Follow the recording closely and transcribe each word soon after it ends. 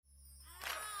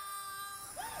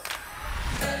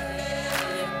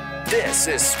This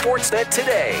is Sportsnet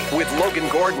Today with Logan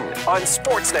Gordon on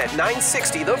Sportsnet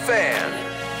 960 The Fan.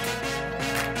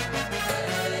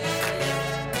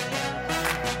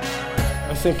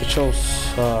 I think it shows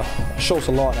a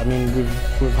lot. I mean,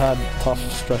 we've had tough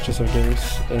stretches of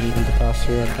games in the past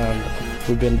year, and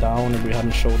we've been down and we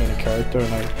haven't shown any character.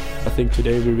 And I think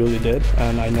today we really did.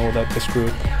 And I know that this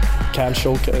group can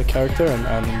show character,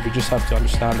 and we just have to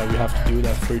understand that we have to do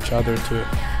that for each other to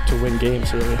win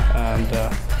games, really,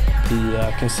 and be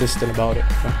consistent about it.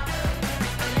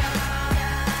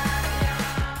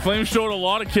 Flames showed a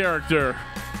lot of character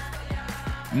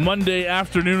Monday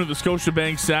afternoon at the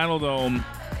Scotiabank Saddledome.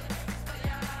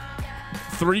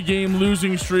 3-game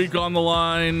losing streak on the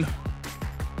line.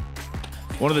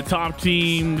 One of the top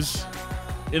teams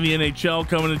in the NHL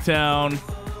coming to town.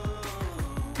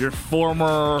 Your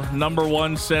former number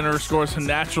one center scores a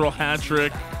natural hat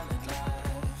trick.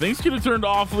 Things could have turned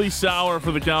awfully sour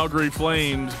for the Calgary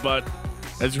Flames, but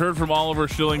as you heard from Oliver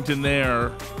Shillington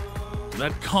there,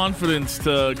 that confidence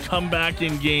to come back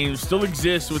in games still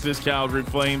exists with this Calgary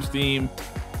Flames team,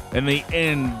 and they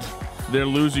end their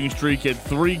losing streak at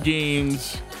 3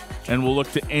 games and will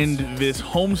look to end this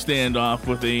homestand off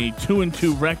with a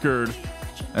 2-2 record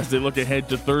as they look ahead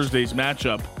to Thursday's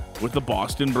matchup with the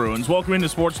Boston Bruins. Welcome into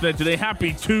Sportsnet Today.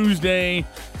 Happy Tuesday.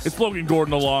 It's Logan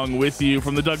Gordon along with you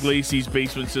from the Doug Lacey's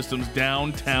Basement Systems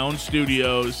downtown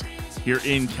studios here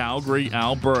in Calgary,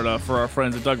 Alberta, for our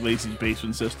friends at Doug Lacey's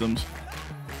Basement Systems.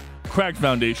 Cracked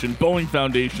foundation, bowing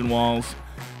foundation walls.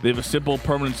 They have a simple,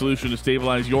 permanent solution to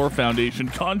stabilize your foundation.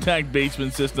 Contact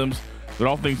Basement Systems with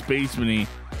all things basement-y.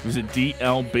 Visit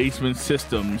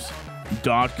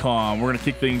dlbasementsystems.com. We're going to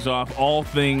kick things off. All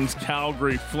things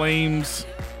Calgary Flames.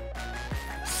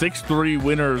 6-3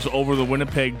 winners over the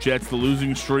Winnipeg Jets. The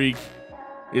losing streak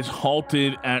is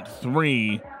halted at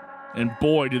 3. And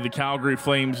boy, did the Calgary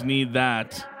Flames need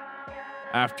that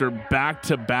after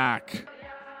back-to-back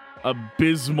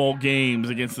abysmal games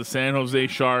against the San Jose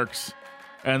Sharks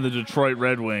and the Detroit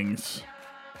Red Wings.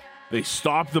 They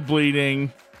stopped the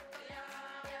bleeding.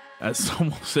 As some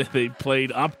will say, they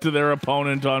played up to their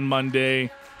opponent on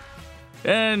Monday.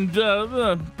 And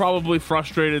probably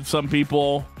frustrated some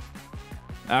people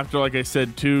after, like I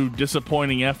said, 2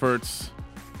 disappointing efforts.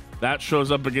 That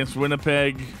shows up against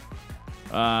Winnipeg.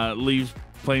 Leaves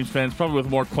Flames fans probably with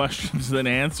more questions than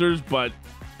answers, but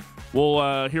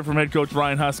we'll hear from head coach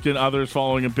Ryan Huskin, others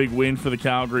following a big win for the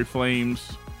Calgary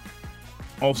Flames.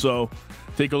 Also,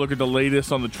 take a look at the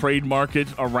latest on the trade market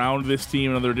around this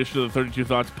team. Another edition of the 32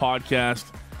 Thoughts podcast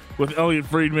with Elliot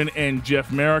Friedman and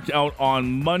Jeff Merrick out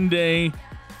on Monday.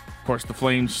 Of course, the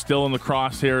Flames still in the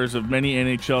crosshairs of many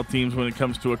NHL teams when it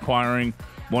comes to acquiring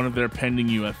one of their pending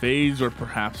UFAs or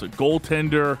perhaps a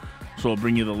goaltender. So we'll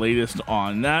bring you the latest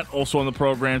on that. Also on the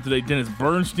program today, Dennis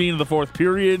Bernstein of the Fourth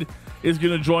Period is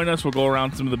going to join us. We'll go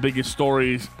around some of the biggest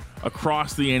stories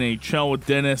across the NHL with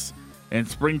Dennis, and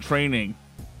spring training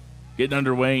getting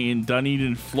underway in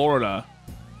Dunedin, Florida.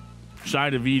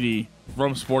 Shai Davidi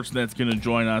from Sportsnet's going to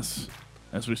join us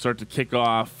as we start to kick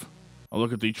off a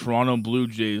look at the Toronto Blue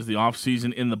Jays. The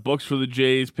offseason in the books for the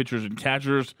Jays. Pitchers and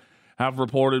catchers have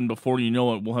reported, and before you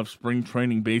know it, we'll have spring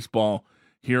training baseball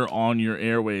here on your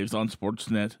airwaves on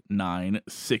Sportsnet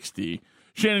 960.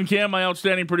 Shannon Cam, my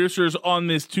outstanding producers on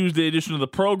this Tuesday edition of the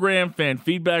program. Fan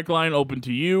feedback line open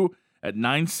to you at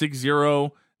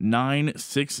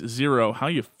 960-960. How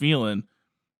you feeling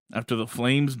after the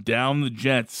Flames down the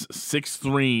Jets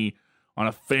 6-3 on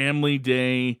a family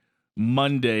day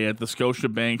Monday at the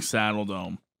Scotiabank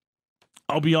Saddledome?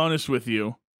 I'll be honest with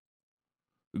you.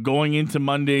 Going into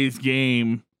Monday's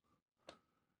game,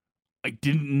 I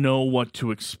didn't know what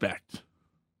to expect.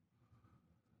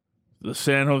 The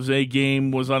San Jose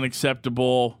game was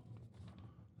unacceptable.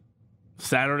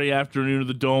 Saturday afternoon of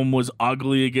the Dome was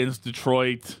ugly against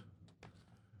Detroit.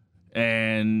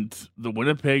 And the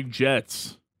Winnipeg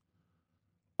Jets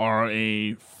are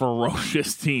a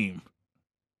ferocious team.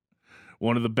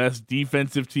 One of the best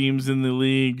defensive teams in the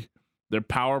league. Their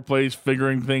power plays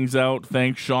figuring things out.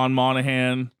 Thanks Sean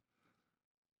Monahan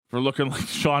for looking like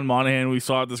Sean Monahan we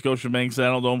saw at the Scotiabank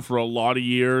Saddledome for a lot of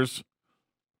years.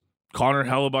 Connor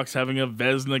Hellebuck's having a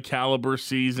Vezina caliber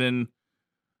season.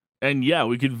 And yeah,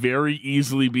 we could very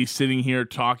easily be sitting here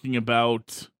talking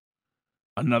about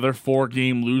another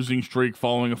 4-game losing streak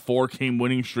following a 4-game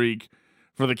winning streak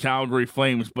for the Calgary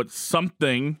Flames. But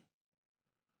something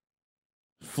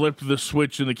flipped the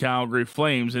switch in the Calgary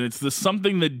Flames, and it's the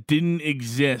something that didn't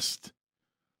exist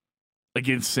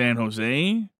against San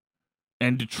Jose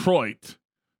and Detroit.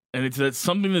 And it's that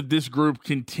something that this group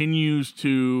continues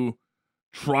to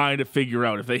try to figure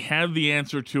out. If they had the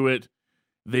answer to it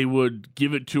They would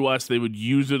give it to us. They would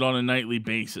use it on a nightly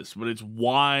basis. But it's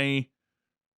why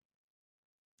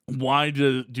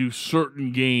do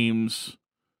certain games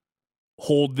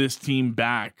hold this team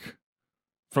back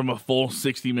from a full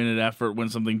 60-minute effort when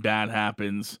something bad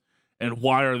happens? And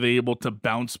why are they able to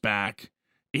bounce back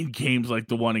in games like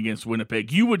the one against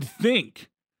Winnipeg? You would think,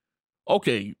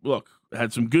 okay, look,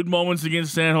 had some good moments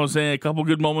against San Jose, a couple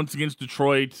good moments against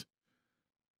Detroit.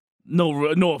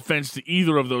 No offense to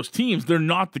either of those teams. They're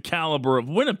not the caliber of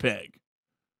Winnipeg.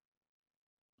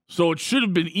 So it should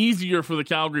have been easier for the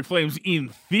Calgary Flames, in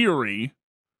theory,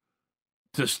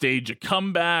 to stage a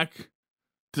comeback,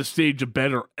 to stage a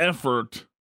better effort,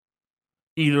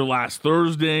 either last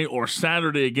Thursday or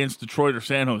Saturday against Detroit or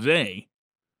San Jose,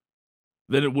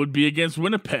 than it would be against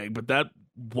Winnipeg. But that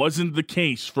wasn't the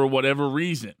case for whatever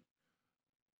reason.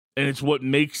 And it's what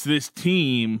makes this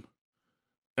team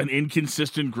an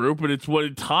inconsistent group, and it's what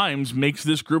at times makes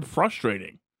this group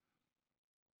frustrating.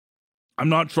 I'm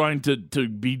not trying to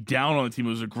be down on the team.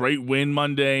 It was a great win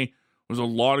Monday. There was a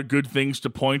lot of good things to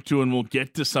point to, and we'll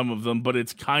get to some of them, but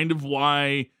it's kind of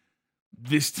why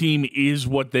this team is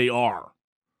what they are.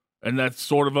 And that's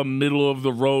sort of a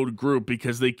middle-of-the-road group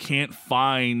because they can't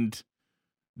find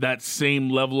that same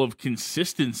level of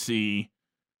consistency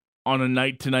on a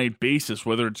night-to-night basis,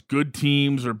 whether it's good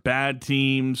teams or bad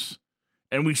teams.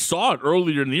 And we saw it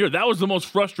earlier in the year. That was the most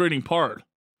frustrating part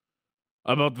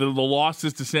about the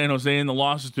losses to San Jose and the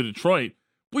losses to Detroit.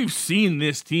 We've seen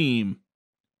this team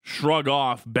shrug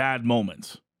off bad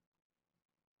moments.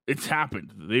 It's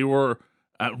happened. They were,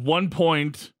 at one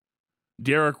point,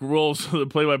 Derek Wills, the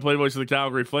play-by-play voice of the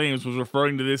Calgary Flames, was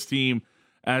referring to this team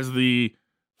as the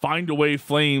Find Away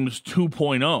Flames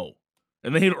 2.0.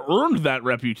 And they had earned that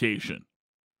reputation.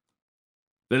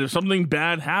 That if something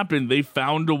bad happened, they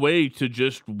found a way to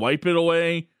just wipe it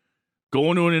away, go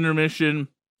into an intermission,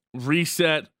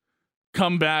 reset,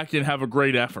 come back, and have a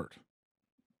great effort.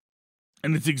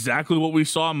 And it's exactly what we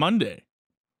saw Monday.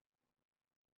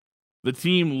 The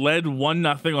team led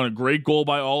 1-0 on a great goal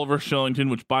by Oliver Shillington,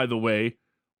 which, by the way,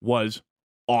 was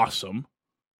awesome.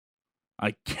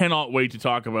 I cannot wait to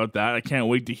talk about that. I can't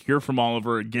wait to hear from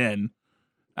Oliver again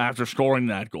after scoring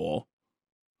that goal.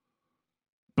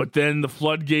 But then the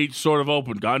floodgates sort of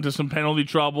opened, got into some penalty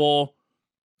trouble.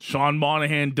 Sean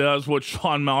Monahan does what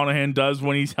Sean Monahan does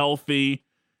when he's healthy.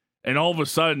 And all of a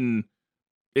sudden,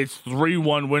 it's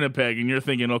 3-1 Winnipeg. And you're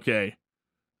thinking, okay,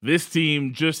 this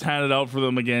team just had it out for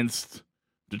them against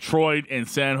Detroit and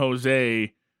San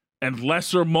Jose. And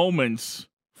lesser moments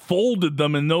folded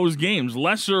them in those games.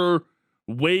 Lesser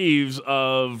waves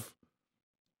of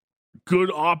good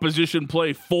opposition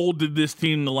play folded this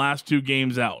team the last two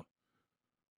games out.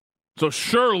 So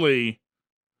surely,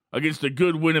 against a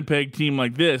good Winnipeg team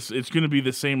like this, it's going to be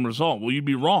the same result. Well, you'd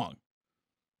be wrong.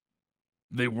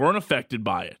 They weren't affected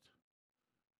by it.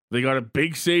 They got a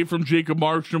big save from Jacob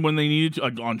Markstrom when they needed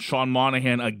to, on Sean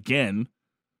Monahan again.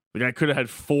 The guy could have had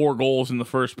 4 goals in the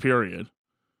first period.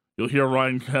 You'll hear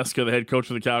Ryan Huska, the head coach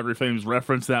of the Calgary Flames,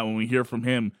 reference that when we hear from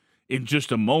him in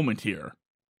just a moment here.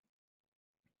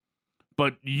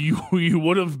 But you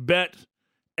would have bet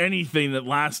anything that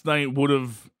last night would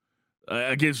have,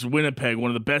 against Winnipeg, one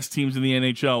of the best teams in the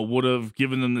NHL, would have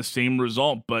given them the same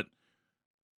result. But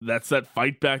that's that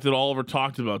fight back that Oliver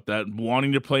talked about, that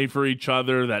wanting to play for each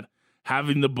other, that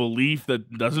having the belief that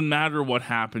doesn't matter what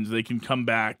happens, they can come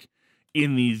back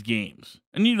in these games.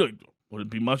 And would it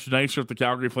be much nicer if the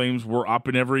Calgary Flames were up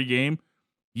in every game?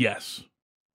 Yes,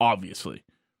 obviously.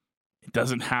 It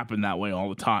doesn't happen that way all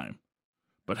the time.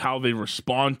 But how they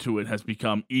respond to it has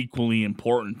become equally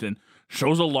important and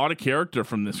shows a lot of character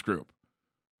from this group.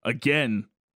 Again,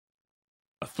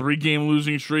 a 3-game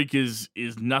losing streak is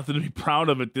nothing to be proud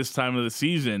of at this time of the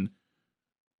season,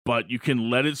 but you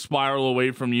can let it spiral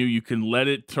away from you. You can let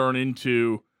it turn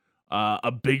into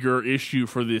a bigger issue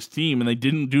for this team, and they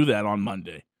didn't do that on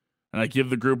Monday. And I give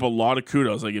the group a lot of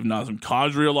kudos. I give Nazem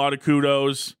Kadri a lot of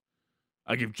kudos.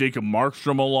 I give Jacob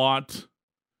Markstrom a lot.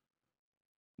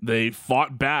 They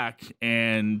fought back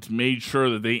and made sure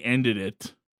that they ended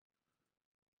it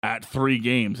at 3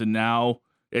 games, and now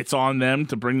it's on them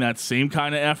to bring that same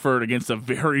kind of effort against a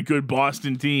very good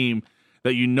Boston team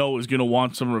that you know is going to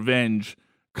want some revenge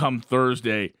come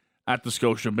Thursday at the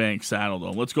Scotiabank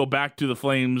Saddledome. Let's go back to the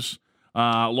Flames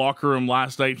locker room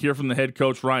last night. Hear from the head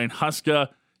coach, Ryan Huska,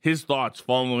 his thoughts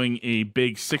following a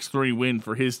big 6-3 win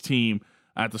for his team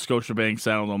at the Scotiabank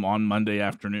Saddledome on Monday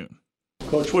afternoon.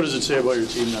 Coach, what does it say about your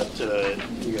team that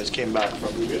you guys came back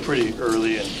from pretty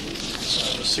early and a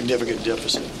significant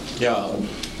deficit? Yeah,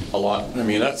 a lot. I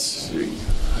mean,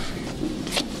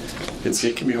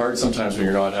 It can be hard sometimes when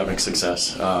you're not having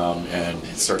success, and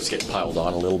it starts getting piled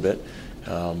on a little bit.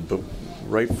 But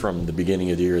right from the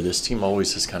beginning of the year, this team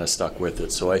always has kind of stuck with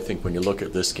it. So I think when you look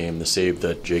at this game, the save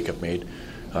that Jacob made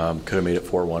could have made it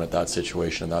 4-1 at that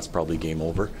situation, and that's probably game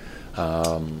over.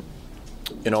 And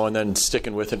then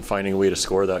sticking with it and finding a way to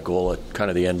score that goal at kind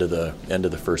of the end of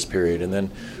the first period. And then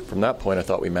from that point, I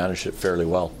thought we managed it fairly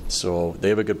well. So they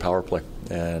have a good power play,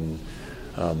 and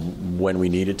when we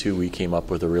needed to, we came up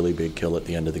with a really big kill at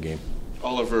the end of the game.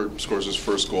 Oliver scores his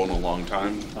first goal in a long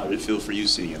time. How did it feel for you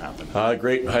seeing it happen?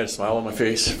 Great. I had a smile on my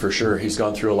face, for sure. He's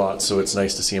gone through a lot, so it's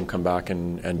nice to see him come back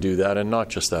and do that. And not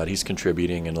just that, he's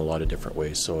contributing in a lot of different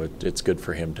ways. So it's good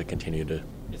for him to continue to.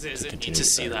 Is it neat to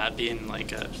see that being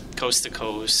like a coast to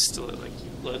coast,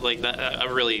 like that,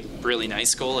 a really, really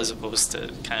nice goal as opposed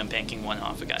to kind of banking one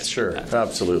off a guy's? Sure,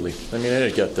 absolutely. I mean, I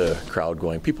didn't get the crowd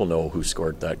going. People know who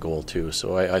scored that goal too,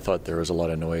 so I thought there was a lot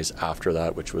of noise after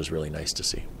that, which was really nice to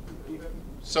see.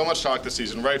 So much talk this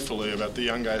season, rightfully, about the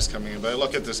young guys coming in, but I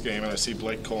look at this game and I see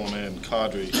Blake Coleman,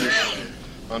 Kadri,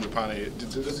 Mangiapane.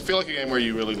 Does it feel like a game where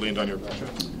you really leaned on your bench?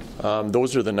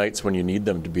 Those are the nights when you need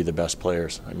them to be the best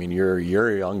players. I mean, your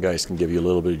young guys can give you a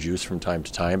little bit of juice from time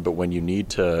to time, but when you need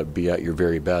to be at your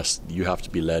very best, you have to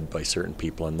be led by certain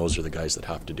people, and those are the guys that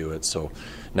have to do it. So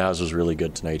Naz was really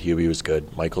good tonight. Huey was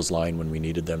good. Michael's line, when we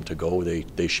needed them to go,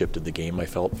 they shifted the game, I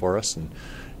felt, for us,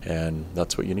 and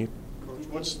that's what you need.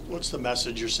 What's the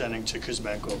message you're sending to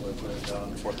Kuzmenko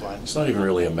on the fourth line? It's not even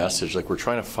really a message. Like, we're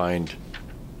trying to find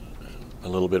a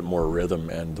little bit more rhythm,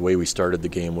 and the way we started the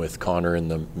game with Connor in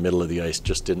the middle of the ice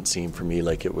just didn't seem for me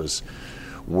like it was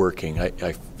working.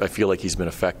 I feel like he's been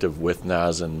effective with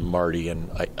Naz and Marty, and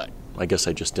I guess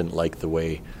I just didn't like the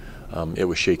way it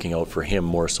was shaking out for him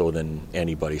more so than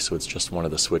anybody. So it's just one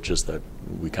of the switches that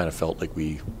we kind of felt like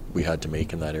we had to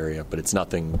make in that area, but it's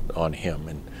nothing on him,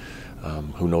 and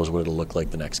who knows what it'll look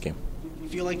like the next game. Do you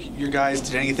feel like your guys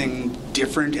did anything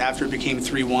different after it became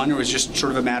 3-1, or was it just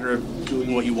sort of a matter of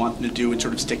doing what you want them to do and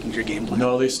sort of sticking to your game plan?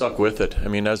 No, they stuck with it. I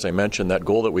mean, as I mentioned, that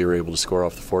goal that we were able to score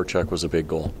off the forecheck was a big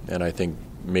goal, and I think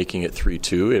making it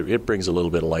 3-2, it brings a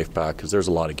little bit of life back because there's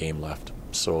a lot of game left.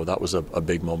 So that was a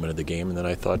big moment of the game, and then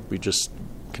I thought we just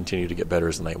continued to get better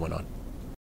as the night went on.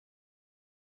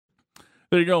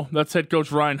 There you go. That's head coach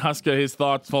Ryan Huska. His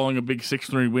thoughts following a big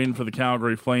 6-3 win for the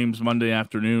Calgary Flames Monday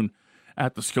afternoon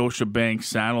at the Scotiabank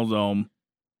Saddledome.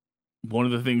 One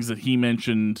of the things that he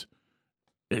mentioned,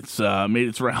 it's made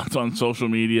its rounds on social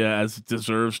media as it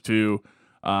deserves to.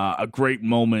 A great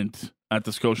moment at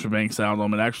the Scotiabank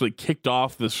Saddledome. It actually kicked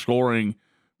off the scoring,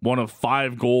 one of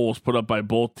 5 goals put up by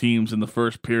both teams in the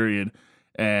first period,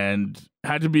 and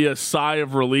had to be a sigh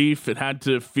of relief. It had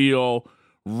to feel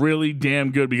really damn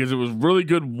good because it was really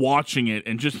good watching it,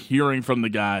 and just hearing from the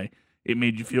guy, it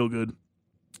made you feel good.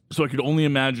 So I could only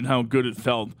imagine how good it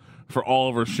felt for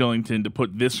Oliver Kylington to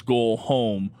put this goal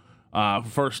home.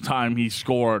 First time he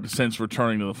scored since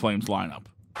returning to the Flames lineup.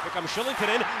 Here comes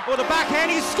Kylington in with a backhand,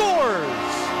 he scores!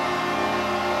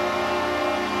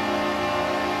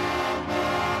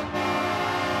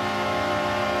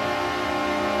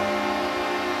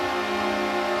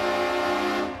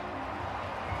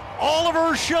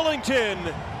 Oliver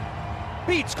Kylington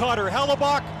beats Connor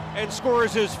Hellebuyck and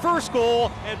scores his first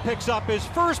goal and picks up his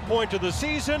first point of the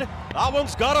season. That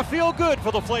one's got to feel good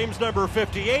for the Flames number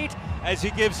 58 as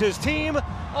he gives his team a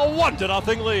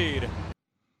 1-0 lead.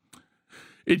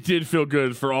 It did feel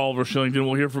good for Oliver Kylington.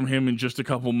 We'll hear from him in just a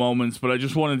couple moments, but I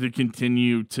just wanted to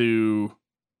continue to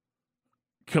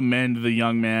commend the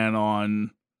young man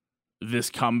on this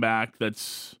comeback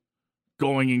that's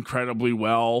going incredibly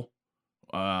well.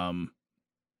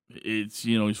 It's,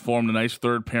 he's formed a nice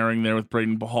third pairing there with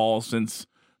Braden Pahal since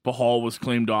Pahal was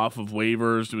claimed off of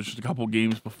waivers. It was just a couple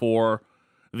games before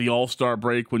the All-Star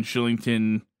break when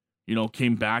Kylington,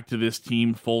 came back to this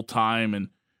team full time, and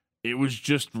it was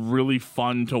just really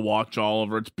fun to watch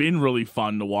Oliver. It's been really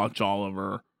fun to watch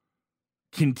Oliver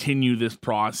continue this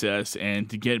process and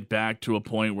to get back to a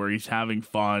point where he's having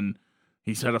fun.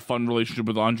 He's had a fun relationship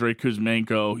with Andrei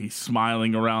Kuzmenko. He's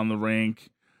smiling around the rink.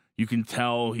 You can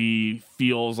tell he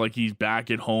feels like he's back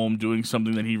at home doing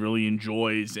something that he really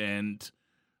enjoys, and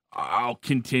I'll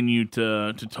continue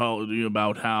to tell you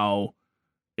about how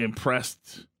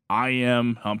impressed I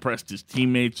am, how impressed his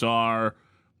teammates are,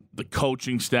 the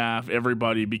coaching staff,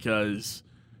 everybody, because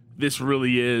this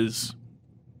really is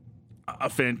a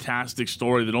fantastic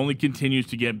story that only continues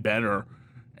to get better.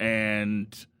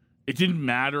 And it didn't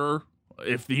matter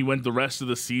if he went the rest of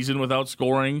the season without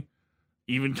scoring,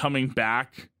 even coming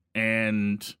back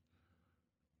and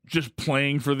just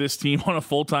playing for this team on a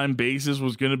full-time basis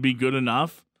was going to be good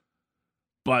enough.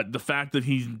 But the fact that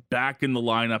he's back in the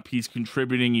lineup, he's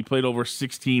contributing. He played over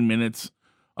 16 minutes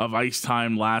of ice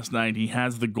time last night. He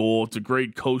has the goal. It's a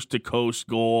great coast-to-coast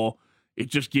goal. It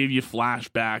just gave you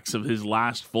flashbacks of his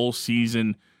last full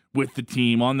season with the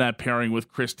team on that pairing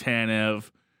with Chris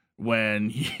Tanev, when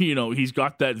he's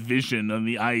got that vision on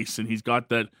the ice and he's got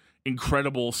that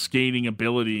incredible skating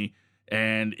ability,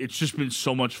 and it's just been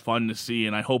so much fun to see,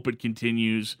 and I hope it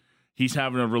continues. He's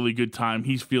having a really good time.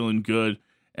 He's feeling good,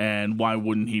 and why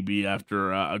wouldn't he be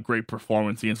after a great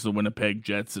performance against the Winnipeg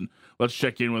Jets? And let's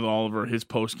check in with Oliver, his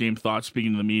post-game thoughts,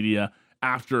 speaking to the media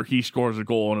after he scores a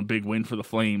goal and a big win for the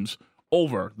Flames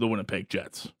over the Winnipeg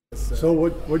Jets. So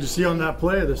what'd you see on that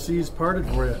play? The seas parted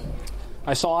for you.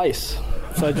 I saw ice,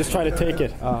 so I just tried to take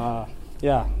it.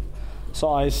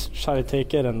 Saw ice, try to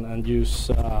take it and use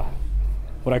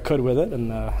what I could with it,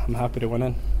 and I'm happy to win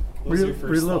in. What was your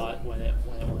first thought when it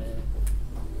went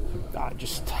in?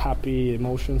 Just happy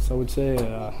emotions, I would say.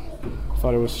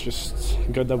 Thought it was just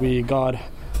good that we got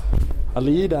a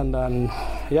lead, and then,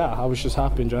 I was just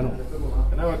happy in general.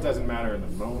 I know it doesn't matter in the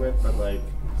moment, but, is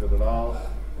it at all,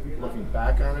 looking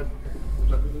back on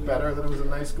it, better that it was a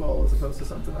nice goal as opposed to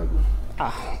something ugly?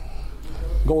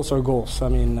 Goals are goals. I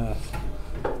mean,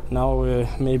 now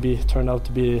maybe it turned out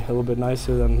to be a little bit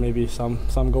nicer than maybe some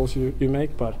goals you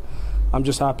make, but I'm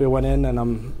just happy I went in, and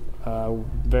I'm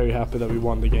very happy that we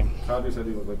won the game. Kadri said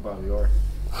he looked like Bobby Orr.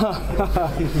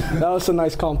 That was a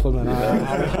nice compliment.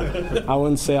 I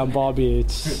wouldn't say I'm Bobby.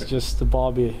 It's just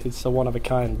Bobby. It's a one of a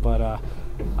kind. But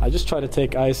I just try to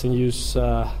take ice and use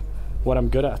what I'm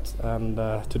good at. And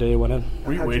today I went in.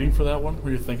 Were you waiting for that one?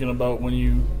 Were you thinking about what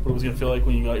it was going to feel like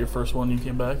when you got your first one and you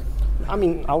came back? I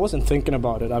mean, I wasn't thinking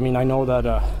about it. I mean, I know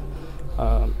that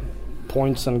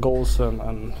points and goals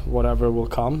and whatever will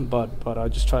come, but I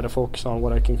just try to focus on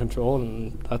what I can control,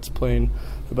 and that's playing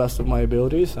the best of my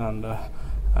abilities. And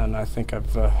I think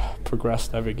I've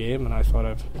progressed every game, and I thought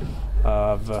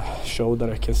I've showed that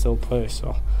I can still play.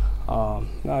 So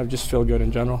I just feel good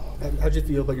in general. How did you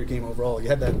feel about your game overall? You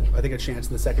had that, I think, a chance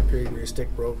in the second period where your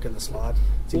stick broke in the slot.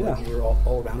 It seemed like you were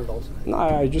all around it all tonight. No,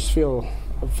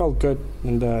 I felt good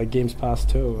in the games past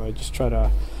too. I just try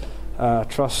to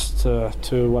trust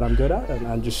to what I'm good at,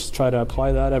 and just try to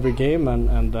apply that every game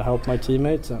and help my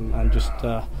teammates and just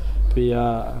be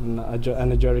an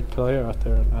energetic player out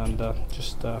there and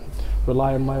just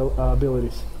rely on my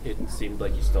abilities. It seemed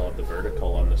like you still have the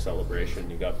vertical on the celebration.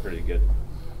 You got pretty good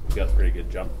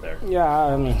jump there.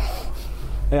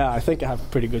 I think I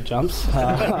have pretty good jumps,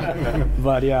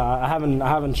 but I haven't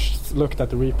looked at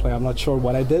the replay. I'm not sure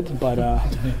what I did, but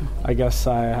I guess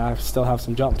I still have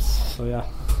some jumps. So yeah.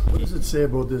 What does it say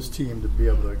about this team to be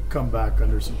able to come back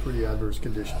under some pretty adverse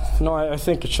conditions? No, I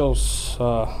think it shows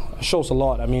a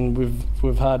lot. I mean,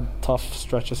 we've had tough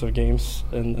stretches of games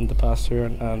in the past year,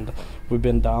 and we've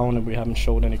been down and we haven't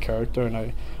showed any character. And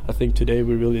I think today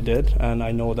we really did. And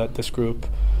I know that this group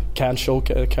can show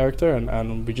character,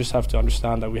 and we just have to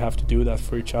understand that we have to do that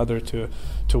for each other to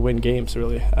win games,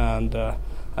 really, and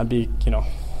be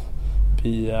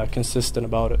consistent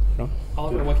about it.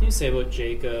 Oliver, what can you say about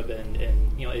Jacob and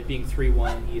it being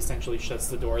 3-1? He essentially shuts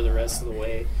the door the rest of the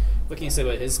way. What can you say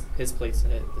about his play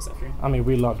this afternoon? I mean,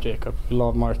 we love Jacob. We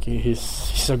love Marky.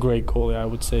 He's a great goalie. I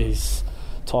would say he's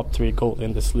top 3 goalie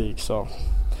in this league. So,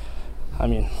 I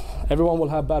mean, everyone will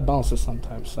have bad bounces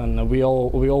sometimes, and we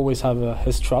always have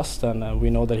his trust, and we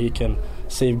know that he can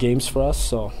save games for us.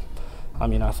 So, I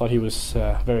mean, I thought he was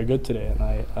very good today, and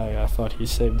I thought he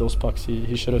saved those pucks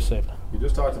he should have saved. You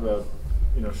just talked about,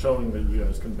 showing that you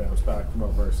guys can bounce back from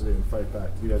adversity and fight back.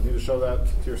 Do you guys need to show that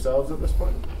to yourselves at this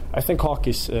point? I think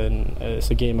hockey's is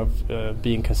a game of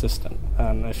being consistent,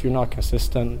 and if you're not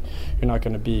consistent, you're not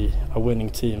going to be a winning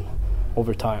team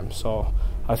over time. So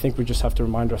I think we just have to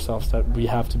remind ourselves that we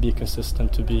have to be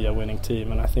consistent to be a winning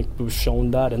team, and I think we've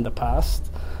shown that in the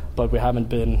past, but we haven't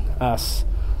been as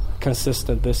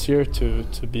consistent this year to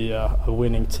be a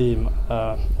winning team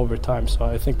over time. So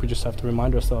I think we just have to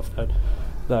remind ourselves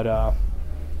that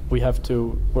we have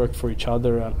to work for each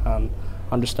other and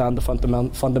understand the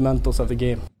fundamentals of the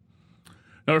game.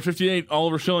 Number 58,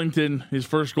 Oliver Kylington, his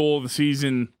first goal of the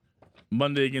season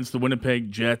Monday against the Winnipeg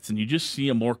Jets, and you just see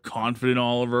a more confident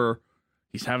Oliver.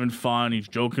 He's having fun. He's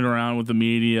joking around with the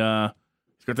media.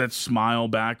 He's got that smile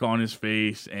back on his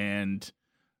face, and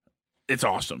it's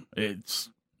awesome.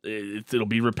 It'll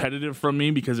be repetitive from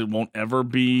me because it won't ever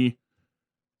be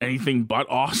anything but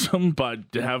awesome,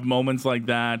 but to have moments like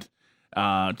that,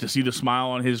 to see the smile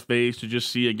on his face, to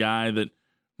just see a guy that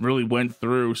really went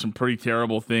through some pretty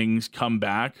terrible things come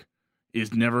back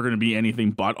is never going to be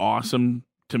anything but awesome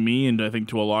to me, and I think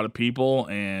to a lot of people.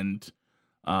 And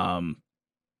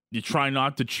you try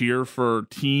not to cheer for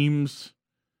teams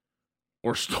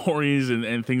or stories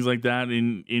and things like that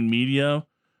in media.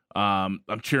 I'm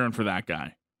cheering for that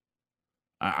guy.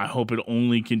 I hope it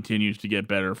only continues to get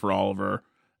better for Oliver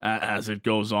as it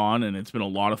goes on, and it's been a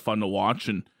lot of fun to watch.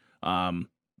 And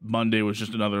Monday was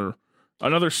just another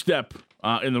step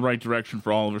in the right direction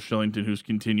for Oliver Kylington, who's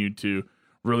continued to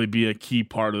really be a key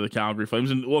part of the Calgary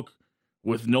Flames. And look,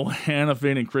 with Noah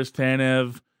Hanifin and Chris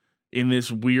Tanev in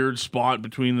this weird spot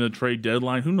between the trade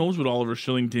deadline, who knows what Oliver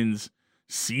Kylington's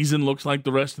season looks like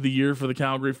the rest of the year for the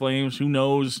Calgary Flames? Who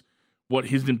knows what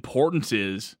his importance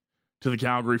is to the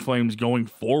Calgary Flames going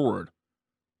forward?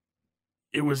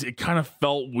 It kind of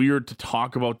felt weird to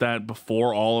talk about that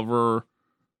before Oliver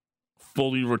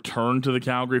fully returned to the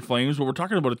Calgary Flames, but we're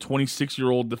talking about a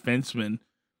 26-year-old defenseman,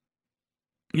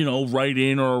 right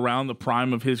in or around the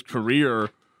prime of his career,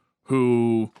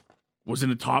 who was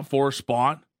in a top 4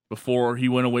 spot before he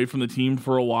went away from the team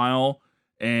for a while.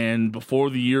 And before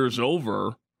the year is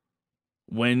over,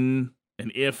 when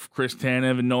and if Chris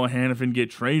Tanev and Noah Hanifin get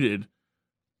traded,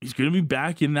 he's going to be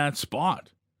back in that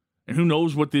spot. And who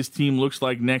knows what this team looks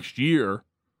like next year.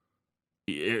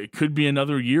 It could be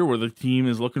another year where the team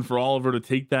is looking for Oliver to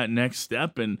take that next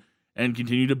step and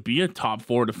continue to be a top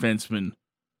 4 defenseman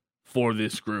for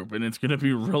this group. And it's going to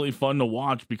be really fun to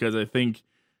watch, because I think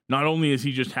not only is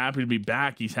he just happy to be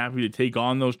back, he's happy to take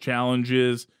on those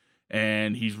challenges,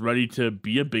 and he's ready to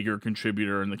be a bigger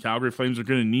contributor. And the Calgary Flames are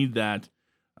going to need that.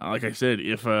 Like I said,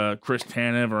 if Chris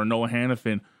Tanev or Noah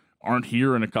Hanifin aren't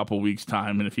here in a couple weeks'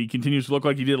 time, and if he continues to look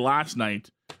like he did last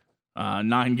night,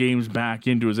 9 games back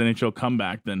into his NHL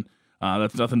comeback, then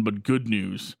that's nothing but good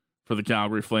news for the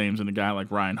Calgary Flames and a guy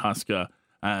like Ryan Huska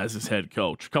as his head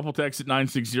coach. A couple texts at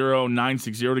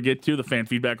 960-960 to get to. The fan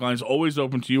feedback line is always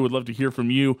open to you. Would love to hear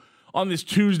from you on this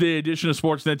Tuesday edition of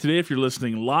Sportsnet Today. If you're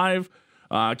listening live,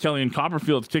 Kelly in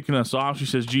Copperfield's kicking us off. She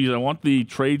says, geez, I want the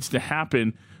trades to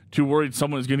happen. Too worried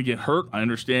someone is going to get hurt. I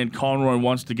understand Conroy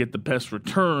wants to get the best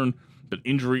return, but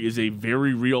injury is a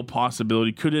very real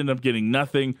possibility. Could end up getting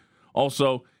nothing.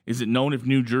 Also, is it known if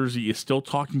New Jersey is still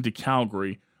talking to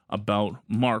Calgary about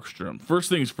Markstrom? First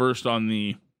things first on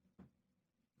the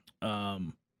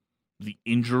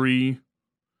injury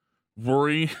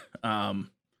worry.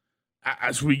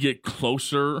 As we get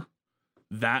closer,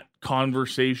 that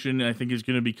conversation, I think, is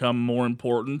going to become more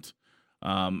important.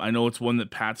 I know it's one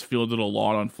that Pat's fielded a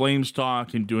lot on Flames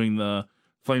Talk and doing the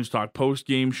Flames Talk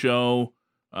post-game show.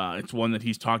 It's one that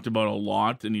he's talked about a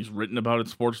lot, and he's written about at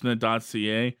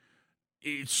sportsnet.ca.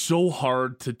 It's so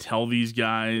hard to tell these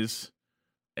guys,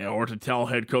 or to tell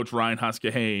head coach Ryan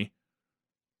Huska, hey,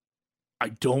 I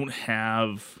don't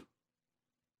have...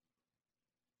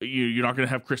 You're not going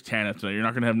to have Chris Tanev tonight. You're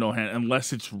not going to have Noah Hanifin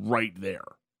unless it's right there.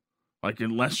 Like,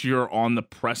 unless you're on the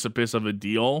precipice of a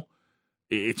deal,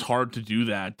 it's hard to do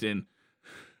that. And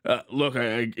look,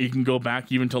 you can go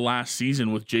back even to last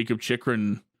season with Jacob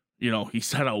Chychrun. He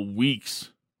sat out weeks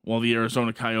while the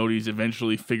Arizona Coyotes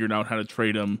eventually figured out how to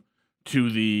trade him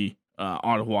to the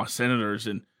Ottawa Senators,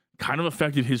 and kind of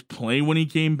affected his play when he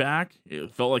came back.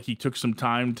 It felt like he took some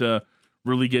time to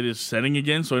really get his setting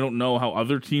again, so I don't know how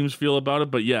other teams feel about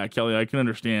it. But yeah, Kelly, I can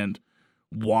understand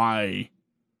why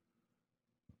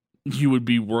you would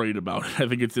be worried about it. I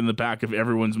think it's in the back of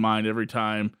everyone's mind every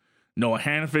time Noah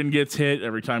Hanifin gets hit,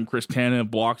 every time Chris Tanev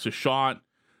blocks a shot.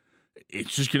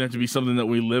 It's just going to have to be something that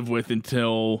we live with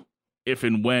until, if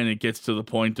and when it gets to the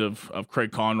point of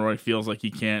Craig Conroy feels like he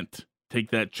can't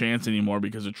take that chance anymore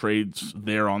because the trade's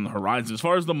there on the horizon. As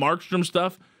far as the Markstrom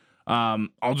stuff,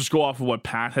 I'll just go off of what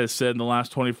Pat has said in the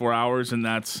last 24 hours, and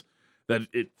that's that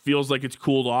it feels like it's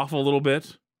cooled off a little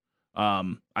bit.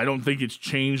 I don't think it's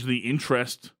changed the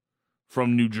interest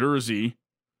from New Jersey.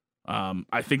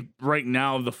 I think right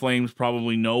now the Flames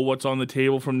probably know what's on the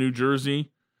table from New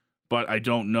Jersey, but I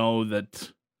don't know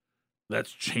that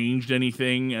that's changed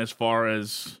anything as far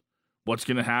as what's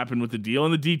going to happen with the deal.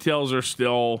 And the details are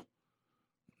still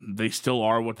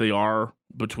what they are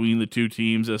between the two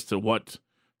teams as to what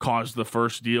caused the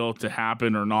first deal to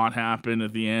happen or not happen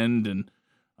at the end. And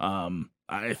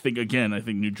I think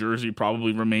New Jersey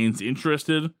probably remains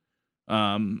interested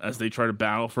as they try to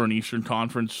battle for an Eastern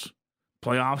Conference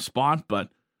playoff spot. But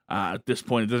at this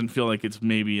point, it doesn't feel like it's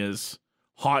maybe as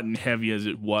hot and heavy as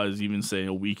it was even, say,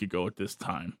 a week ago at this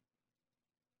time.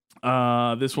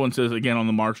 This one says, again, on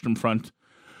the Markstrom front,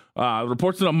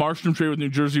 reports that a Markstrom trade with New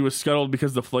Jersey was scuttled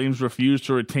because the Flames refused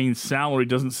to retain salary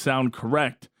doesn't sound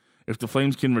correct. If the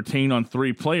Flames can retain on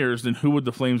 3 players, then who would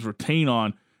the Flames retain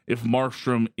on if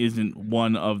Markstrom isn't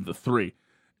one of the 3?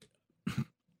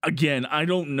 Again, I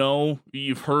don't know.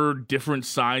 You've heard different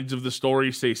sides of the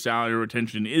story say salary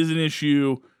retention is an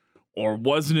issue, or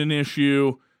wasn't an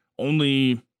issue.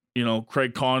 Only,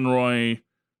 Craig Conroy,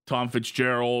 Tom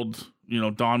Fitzgerald,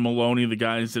 Don Maloney, the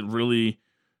guys that really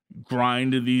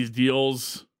grind these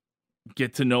deals,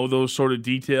 get to know those sort of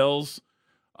details.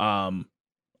 So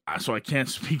I can't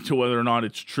speak to whether or not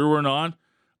it's true or not.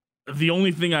 The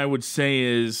only thing I would say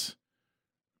is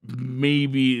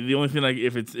maybe the only thing,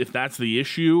 if that's the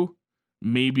issue,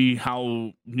 maybe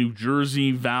how New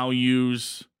Jersey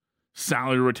values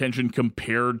salary retention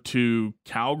compared to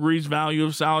Calgary's value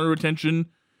of salary retention.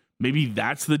 Maybe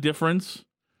that's the difference,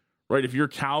 right? If you're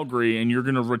Calgary and you're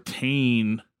going to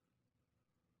retain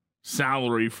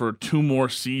salary for 2 more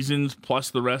seasons plus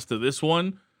the rest of this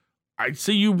one, I'd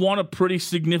say you want a pretty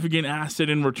significant asset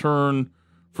in return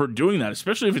for doing that,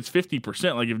 especially if it's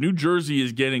 50%. Like if New Jersey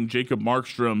is getting Jacob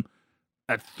Markstrom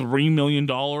at $3 million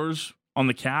on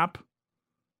the cap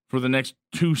for the next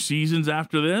 2 seasons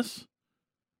after this,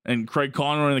 and Craig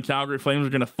Conroy and the Calgary Flames are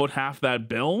going to foot half that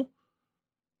bill,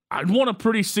 I'd want a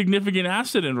pretty significant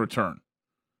asset in return.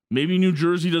 Maybe New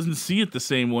Jersey doesn't see it the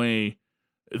same way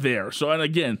there. So, and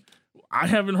again, I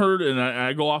haven't heard, and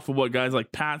I go off of what guys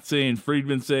like Pat say and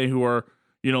Friedman say, who are,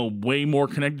 way more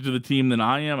connected to the team than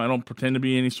I am. I don't pretend to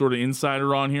be any sort of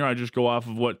insider on here. I just go off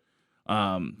of what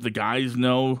the guys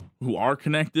know who are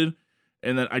connected,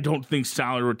 and that I don't think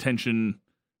salary retention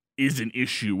is an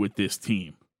issue with this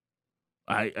team.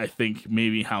 I think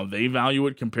maybe how they value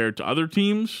it compared to other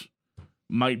teams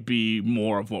might be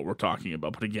more of what we're talking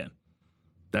about. But again,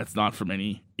 that's not from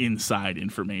any inside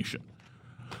information.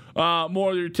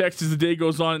 More of your texts as the day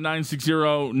goes on at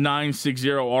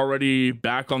 960-960. Already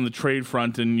back on the trade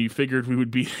front, and you figured we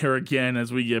would be there again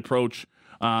as we approach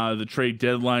the trade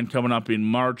deadline coming up in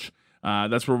March.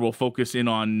 That's where we'll focus in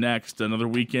on next. Another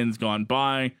weekend's gone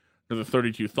by. The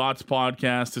 32 Thoughts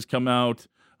podcast has come out.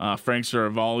 Frank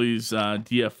Saravalli's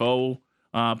DFO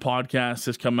podcast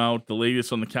has come out. The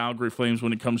latest on the Calgary Flames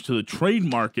when it comes to the trade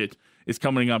market is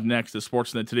coming up next as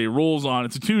Sportsnet Today rolls on.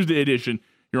 It's a Tuesday edition.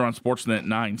 You're on Sportsnet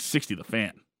 960 The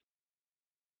Fan.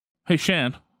 Hey,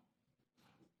 Shan.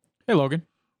 Hey, Logan.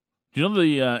 Do you know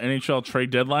the NHL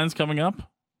trade deadline's coming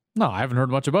up? No, I haven't heard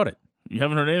much about it. You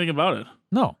haven't heard anything about it?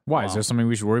 No. Why? Is there something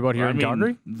we should worry about here in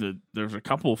Calgary? There's a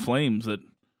couple of Flames that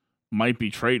might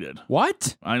be traded.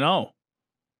 What? I know.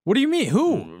 What do you mean?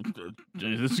 Who?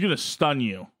 This is going to stun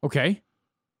you. Okay.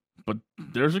 But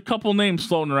there's a couple names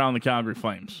floating around the Calgary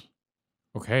Flames.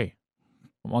 Okay.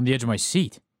 I'm on the edge of my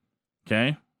seat.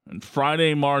 Okay. And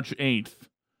Friday, March 8th,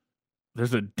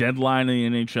 there's a deadline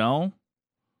in the NHL.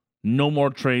 No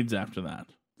more trades after that.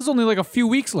 There's only like a few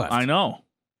weeks left. I know.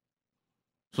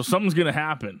 So something's going to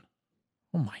happen.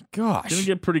 Oh, my gosh. It's going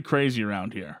to get pretty crazy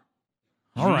around here.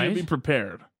 All right. Be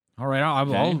prepared. All right.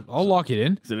 I'll lock it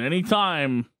in. Because at any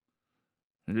time,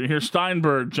 you're going to hear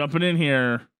Steinberg jumping in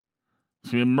here.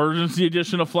 It's the emergency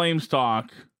edition of Flames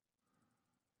Talk.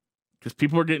 Because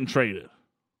people are getting traded.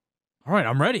 All right,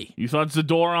 I'm ready. You thought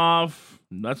Zadorov,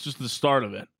 that's just the start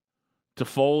of it.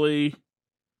 Toffoli,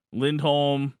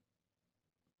 Lindholm,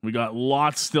 we got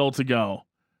lots still to go.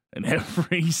 And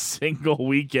every single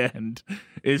weekend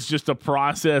is just a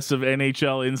process of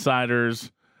NHL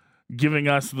insiders giving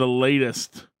us the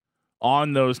latest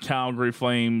on those Calgary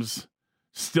Flames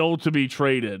still to be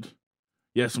traded.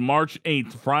 Yes, March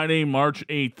 8th, Friday, March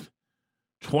 8th,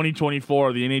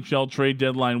 2024, the NHL trade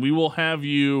deadline. We will have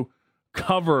you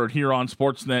covered here on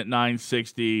Sportsnet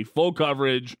 960. Full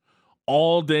coverage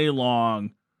all day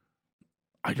long.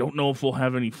 I don't know if we'll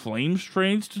have any Flames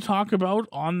trades to talk about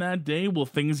on that day. Will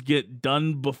things get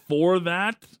done before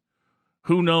that?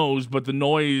 Who knows? But the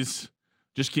noise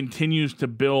just continues to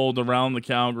build around the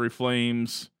Calgary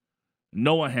Flames.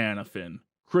 Noah Hanifin,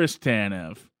 Chris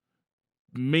Tanev,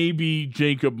 maybe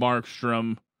Jacob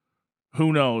Markstrom.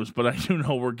 Who knows? But I do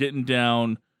know we're getting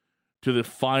down to the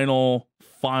final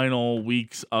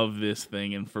weeks of this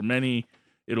thing. And for many,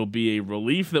 it'll be a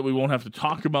relief that we won't have to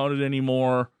talk about it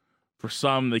anymore. For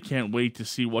some, they can't wait to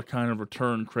see what kind of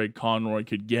return Craig Conroy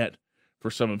could get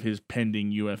for some of his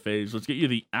pending UFAs. Let's get you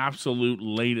the absolute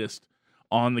latest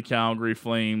on the Calgary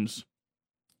Flames,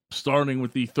 starting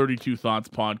with the 32 Thoughts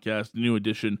podcast, the new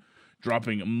edition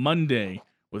dropping Monday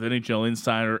with NHL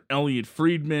insider Elliot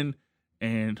Friedman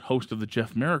and host of the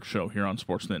Jeff Merrick Show here on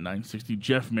Sportsnet 960.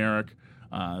 Jeff Merrick,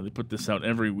 they put this out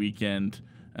every weekend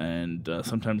and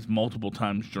sometimes multiple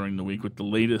times during the week with the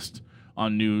latest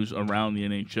on news around the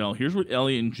NHL. Here's what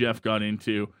Elliot and Jeff got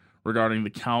into regarding the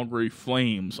Calgary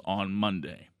Flames on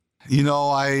Monday. You know,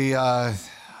 I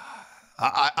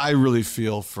really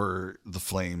feel for the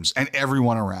Flames and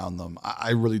everyone around them.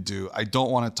 I really do. I don't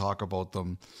want to talk about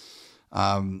them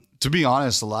To be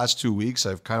honest, the last 2 weeks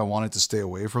I've kind of wanted to stay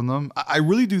away from them. I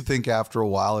really do think after a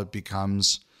while it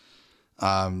becomes,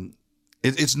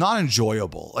 it's not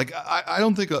enjoyable. Like I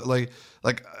don't think like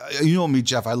you know me,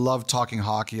 Jeff. I love talking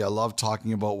hockey. I love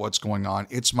talking about what's going on.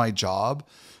 It's my job,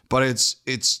 but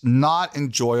it's not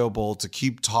enjoyable to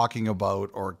keep talking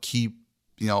about or keep,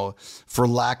 you know, for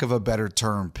lack of a better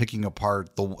term, picking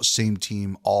apart the same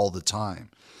team all the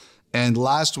time. And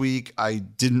last week, I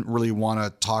didn't really want to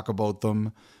talk about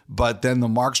them, but then the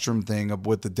Markstrom thing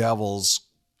with the Devils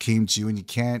came to you, and you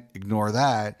can't ignore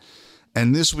that.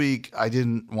 And this week, I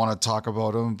didn't want to talk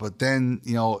about them, but then,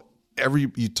 you know,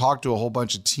 you talk to a whole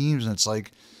bunch of teams, and it's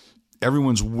like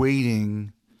everyone's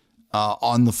waiting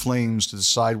on the Flames to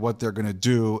decide what they're going to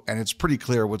do, and it's pretty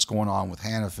clear what's going on with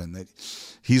Hanifin, that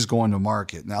he's going to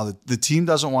market. Now, the team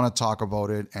doesn't want to talk about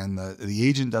it, and the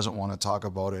agent doesn't want to talk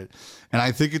about it. And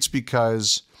I think it's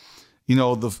because, you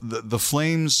know, the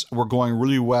Flames were going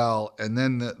really well, and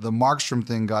then the Markstrom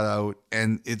thing got out,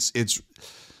 and it's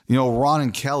you know, Ron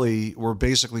and Kelly were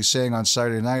basically saying on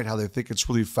Saturday night how they think it's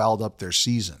really fouled up their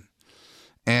season.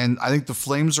 And I think the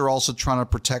Flames are also trying to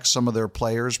protect some of their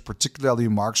players, particularly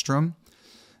Markstrom,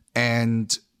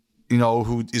 and, you know,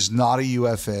 who is not a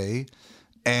UFA.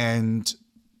 And,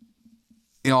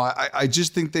 you know, I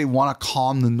just think they want to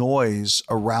calm the noise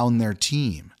around their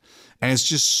team. And it's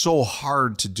just so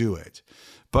hard to do it.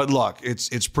 But look,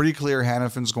 it's pretty clear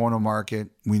Hanifin's going to market.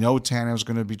 We know Tanev's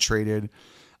going to be traded.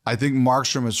 I think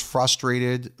Markstrom is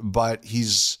frustrated, but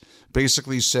he's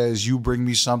basically says, you bring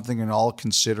me something and I'll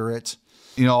consider it.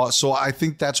 You know, so I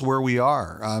think that's where we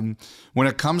are. When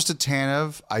it comes to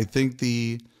Tanev, I think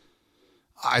the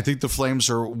Flames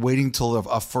are waiting till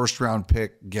a first round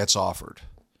pick gets offered.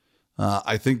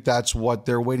 I think that's what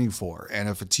they're waiting for. And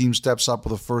if a team steps up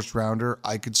with a first rounder,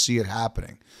 I could see it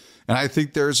happening. And I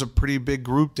think there's a pretty big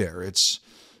group there. It's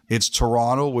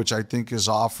Toronto, which I think is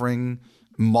offering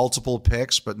multiple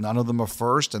picks, but none of them are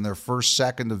first, and their first,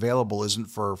 second available isn't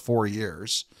for 4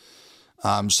 years.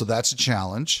 So that's a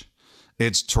challenge.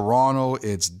 It's Toronto,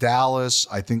 it's Dallas.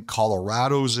 I think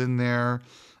Colorado's in there.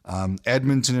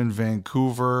 Edmonton and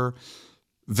Vancouver.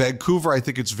 Vancouver, I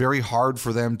think it's very hard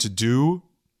for them to do,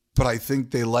 but I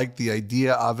think they like the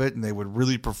idea of it, and they would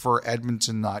really prefer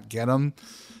Edmonton not get them.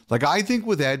 Like, I think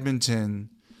with Edmonton,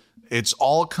 it's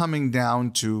all coming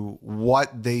down to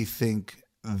what they think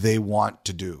they want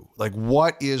to do. Like,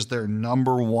 what is their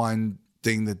number one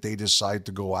thing that they decide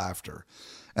to go after?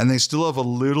 And they still have a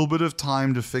little bit of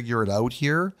time to figure it out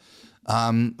here.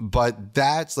 But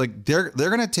that's like, they're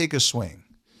going to take a swing.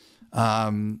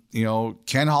 You know,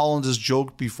 Ken Holland has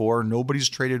joked before, nobody's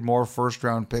traded more first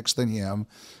round picks than him.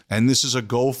 And this is a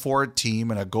go for it team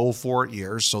and a go for it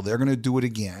year. So they're going to do it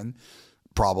again,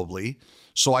 probably.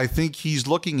 So I think he's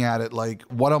looking at it like,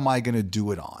 what am I going to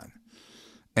do it on?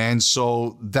 And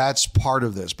so that's part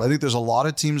of this. But I think there's a lot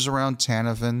of teams around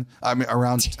Tanifin.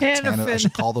 I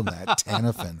should call them that,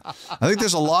 Tanifin. I think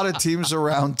there's a lot of teams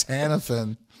around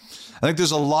Tanifin. I think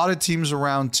there's a lot of teams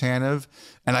around Tanev,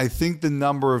 and I think the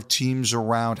number of teams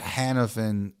around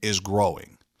Hanifin is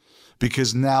growing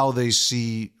because now they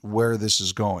see where this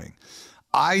is going.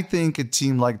 I think a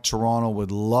team like Toronto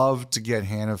would love to get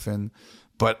Hanifin,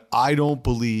 but I don't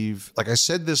believe, like I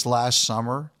said this last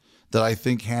summer, that I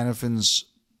think Hanifin's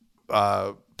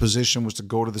position was to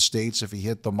go to the States if he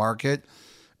hit the market.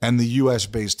 And the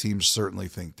U.S.-based teams certainly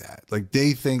think that. Like,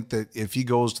 they think that if he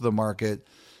goes to the market,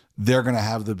 they're going to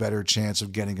have the better chance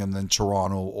of getting him than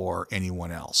Toronto or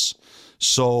anyone else.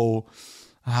 So,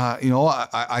 you know,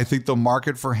 I think the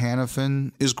market for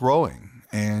Hanifin is growing.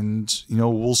 And, you know,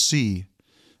 we'll see.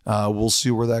 We'll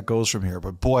see where that goes from here.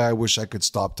 But, boy, I wish I could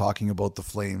stop talking about the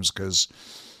Flames because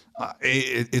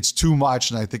it's too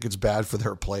much, and I think it's bad for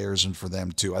their players and for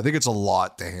them too. I think it's a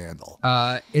lot to handle.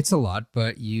 It's a lot,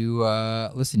 but you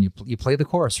listen. You play the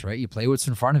course, right? You play what's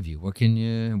in front of you. What can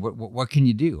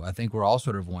you do? I think we're all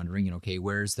sort of wondering, you know, okay,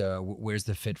 where's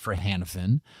the fit for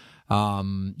Hanifin?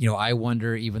 You know, I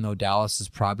wonder, even though Dallas is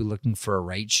probably looking for a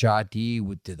right shot D,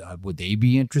 would they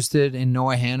be interested in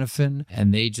Noah Hanifin?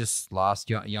 And they just lost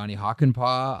Yanni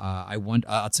Hakanpää.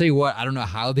 I'll tell you what, I don't know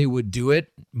how they would do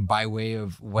it by way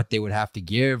of what they would have to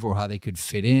give or how they could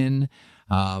fit in.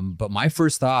 But my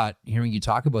first thought, hearing you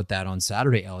talk about that on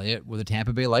Saturday, Elliot, were the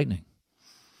Tampa Bay Lightning.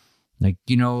 Like,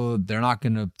 you know, they're not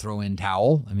going to throw in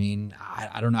towel. I mean,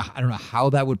 I don't know how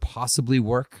that would possibly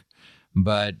work.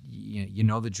 But you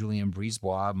know that Julien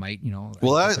Brisebois might, you know.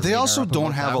 Well, they also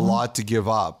don't have a lot to give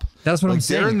up. That's what I'm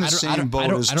saying. They're in the same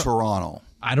boat as Toronto.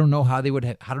 I don't know how they would.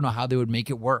 I don't know how they would make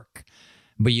it work.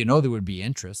 but there would be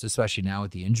interest, especially now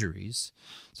with the injuries.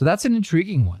 So that's an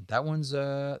intriguing one. That one's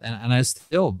and I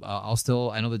know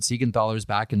that Siegenthaler's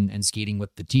back and skating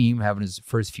with the team, having his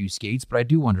first few skates, but I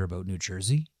do wonder about New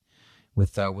Jersey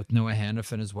with Noah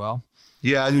Hanifin as well.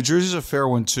 Yeah, New Jersey's a fair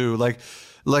one too.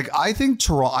 I think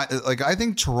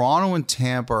Toronto and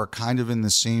Tampa are kind of in the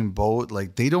same boat.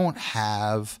 Like they don't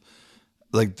have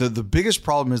the biggest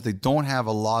problem is they don't have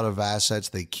a lot of assets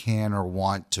they can or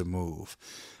want to move.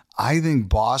 I think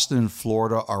Boston and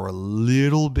Florida are a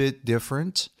little bit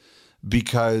different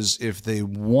because if they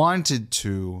wanted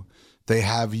to, they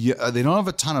don't have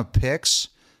a ton of picks,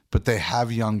 but they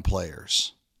have young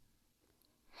players.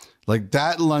 Like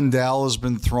that Lundell has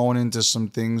been thrown into some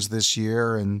things this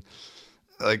year, and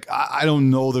I don't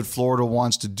know that Florida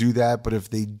wants to do that, but if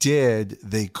they did,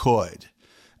 they could.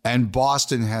 And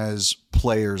Boston has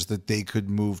players that they could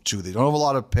move to. They don't have a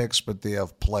lot of picks, but they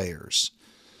have players.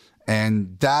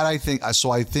 And that I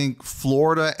think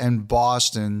Florida and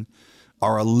Boston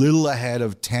are a little ahead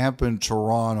of Tampa and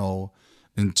Toronto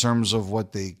in terms of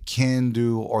what they can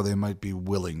do or they might be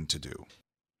willing to do.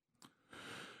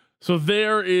 So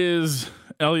there is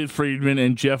Elliot Friedman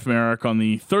and Jeff Marek on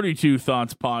the 32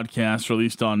 Thoughts podcast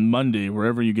released on Monday,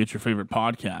 wherever you get your favorite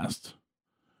podcast,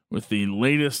 with the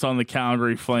latest on the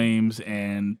Calgary Flames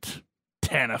and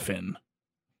Hanifin.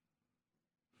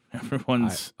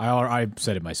 I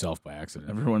said it myself by accident.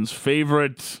 Everyone's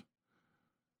favorite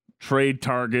trade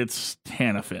targets,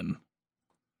 Hanifin.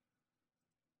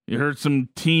 You heard some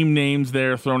team names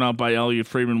there thrown out by Elliot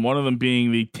Friedman, one of them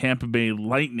being the Tampa Bay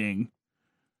Lightning.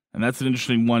 And that's an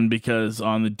interesting one because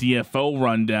on the DFO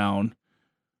rundown,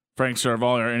 Frank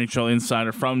Saravalli, our NHL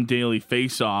insider from Daily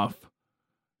Faceoff,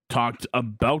 talked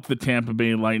about the Tampa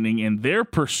Bay Lightning and their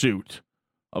pursuit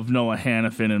of Noah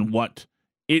Hanifin and what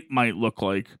it might look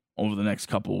like over the next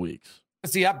couple of weeks.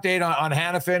 What's the update on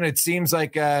Hanifin? It seems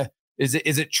like is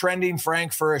it trending,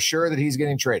 Frank, for sure that he's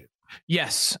getting traded?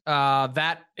 Yes,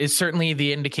 that is certainly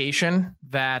the indication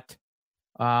that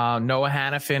Noah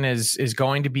Hanifin is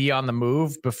going to be on the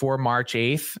move before March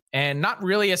 8th. And not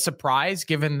really a surprise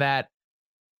given that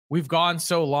we've gone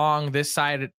so long this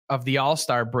side of the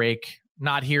All-Star break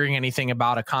not hearing anything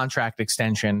about a contract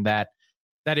extension that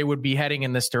it would be heading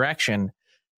in this direction.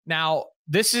 Now,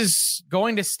 this is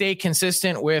going to stay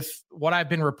consistent with what I've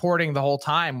been reporting the whole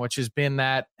time, which has been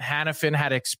that Hanifin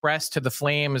had expressed to the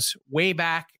Flames way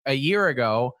back a year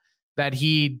ago that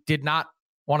he did not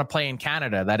want to play in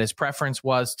Canada, that his preference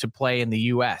was to play in the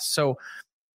US. So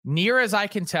near as I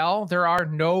can tell, there are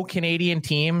no Canadian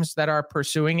teams that are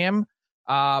pursuing him.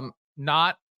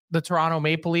 Not the Toronto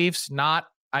Maple Leafs,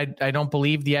 I don't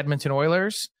believe the Edmonton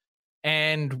Oilers.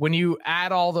 And when you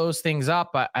add all those things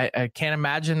up, I can't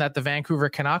imagine that the Vancouver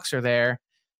Canucks are there.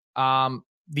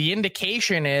 The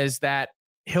indication is that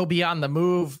he'll be on the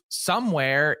move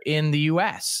somewhere in the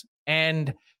US.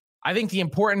 And I think the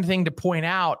important thing to point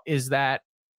out is that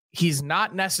he's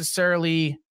not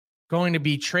necessarily going to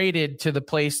be traded to the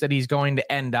place that he's going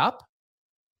to end up.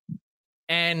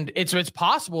 And it's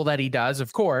possible that he does,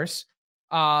 of course.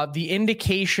 The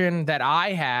indication that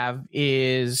I have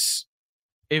is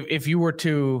if you were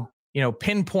to,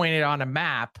 pinpoint it on a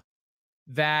map,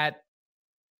 that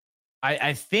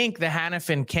I think the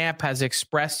Hanifin camp has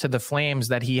expressed to the Flames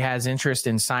that he has interest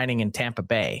in signing in Tampa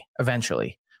Bay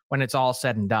eventually when it's all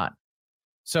said and done.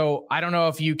 So I don't know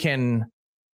if you can,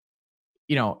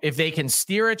 if they can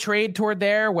steer a trade toward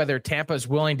there, whether Tampa is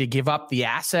willing to give up the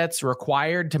assets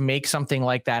required to make something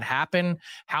like that happen,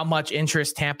 how much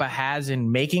interest Tampa has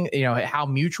in making, how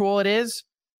mutual it is.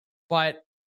 But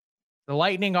the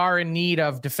Lightning are in need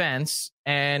of defense.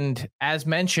 And as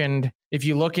mentioned, if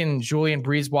you look in Julien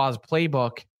Brisebois'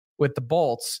 playbook with the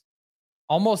Bolts,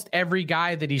 almost every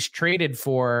guy that he's traded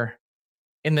for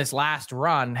in this last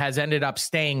run has ended up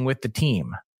staying with the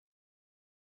team.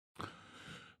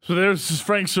 So there's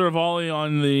Frank Saravalli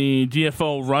on the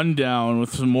DFO rundown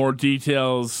with some more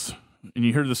details. And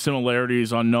you hear the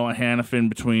similarities on Noah Hanifin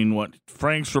between what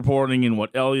Frank's reporting and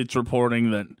what Elliot's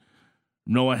reporting, that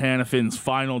Noah Hanifin's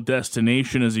final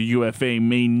destination as a UFA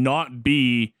may not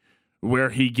be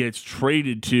where he gets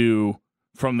traded to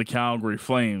from the Calgary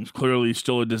Flames. Clearly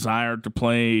still a desire to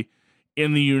play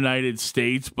in the United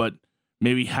States, but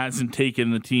maybe hasn't taken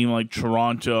the team like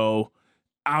Toronto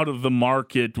out of the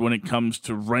market when it comes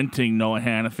to renting Noah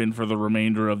Hanifin for the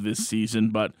remainder of this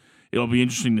season. But it'll be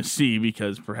interesting to see,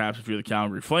 because perhaps if you're the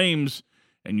Calgary Flames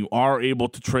and you are able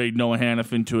to trade Noah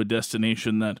Hanifin to a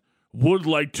destination that would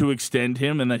like to extend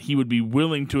him and that he would be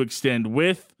willing to extend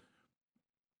with,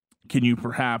 can you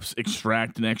perhaps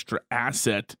extract an extra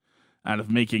asset out of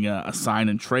making a sign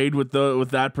and trade with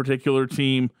that particular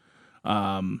team?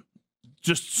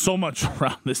 just so much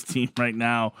around this team right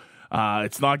now.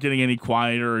 It's not getting any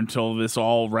quieter until this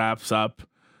all wraps up.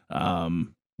 The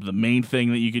main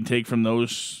thing that you can take from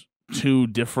those two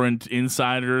different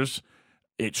insiders,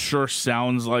 it sure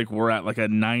sounds like we're at like a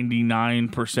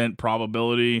 99%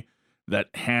 probability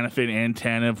that Hanifin and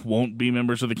Tanev won't be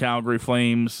members of the Calgary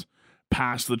Flames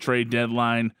past the trade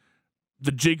deadline.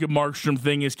 The Jacob Markstrom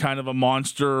thing is kind of a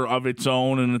monster of its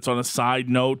own, and it's on a side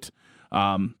note.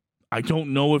 I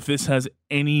don't know if this has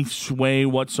any sway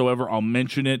whatsoever. I'll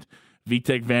mention it.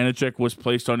 Vitek Vanacek was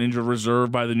placed on injured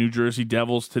reserve by the New Jersey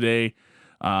Devils today.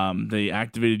 They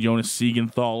activated Jonas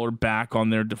Siegenthaler back on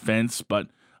their defense, but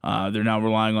they're now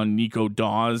relying on Nico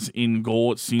Dawes in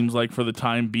goal, it seems like, for the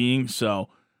time being. So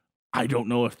I don't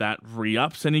know if that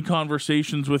re-ups any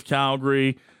conversations with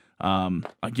Calgary.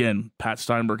 Again, Pat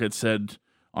Steinberg had said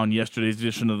on yesterday's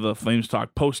edition of the Flames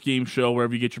Talk post-game show,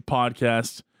 wherever you get your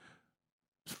podcasts,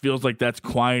 feels like that's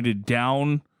quieted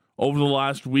down over the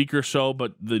last week or so,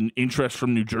 but the interest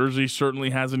from New Jersey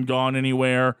certainly hasn't gone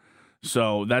anywhere.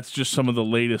 So that's just some of the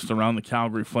latest around the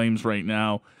Calgary Flames right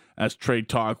now, as trade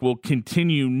talk will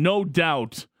continue, no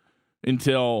doubt,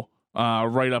 until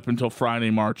right up until Friday,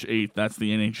 March 8th. That's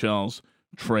the NHL's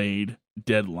trade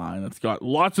deadline. That's got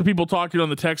lots of people talking on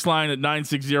the text line at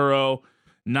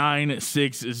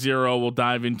 960-960. We'll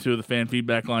dive into the fan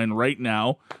feedback line right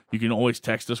now. You can always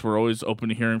text us. We're always open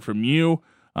to hearing from you.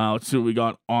 Let's see what we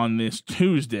got on this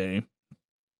Tuesday.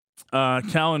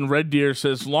 Callan Red Deer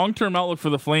says, long-term outlook for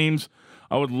the Flames.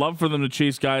 I would love for them to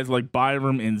chase guys like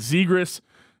Byram and Zegras.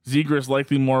 Zegras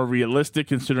likely more realistic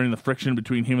considering the friction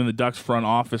between him and the Ducks front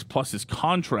office plus his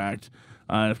contract.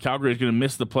 If Calgary is going to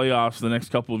miss the playoffs the next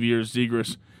couple of years,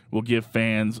 Zegras will give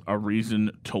fans a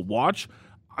reason to watch.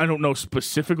 I don't know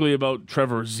specifically about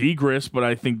Trevor Zegras, but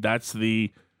I think that's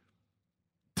the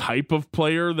type of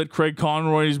player that Craig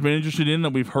Conroy has been interested in,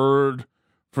 that we've heard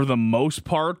for the most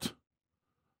part.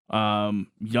 Young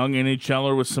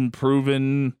NHLer with some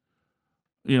proven,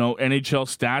 NHL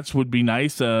stats would be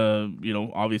nice.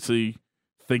 Obviously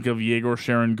think of Yegor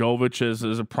Sharangovich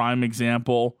as a prime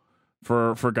example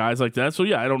for guys like that. So,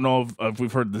 yeah, I don't know if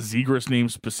we've heard the Zegras name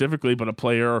specifically, but a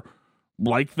player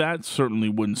like that certainly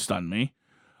wouldn't stun me.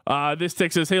 This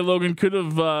text says, hey, Logan, could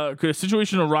a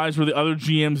situation arise where the other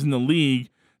GMs in the league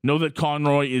know that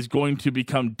Conroy is going to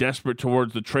become desperate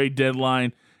towards the trade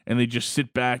deadline and they just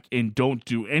sit back and don't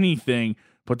do anything,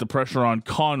 put the pressure on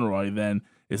Conroy then?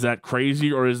 Is that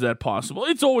crazy or is that possible?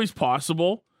 It's always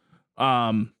possible.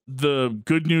 The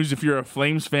good news, if you're a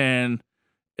Flames fan,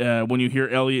 when you hear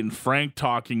Elliott and Frank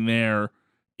talking there,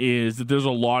 is that there's a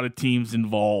lot of teams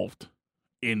involved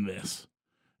in this.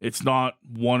 It's not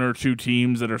one or two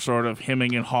teams that are sort of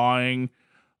hemming and hawing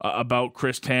about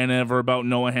Chris Tanev or about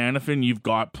Noah Hanifin. You've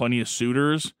got plenty of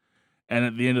suitors. And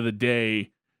at the end of the day,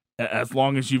 as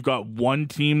long as you've got one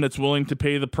team that's willing to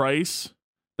pay the price,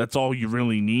 that's all you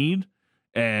really need.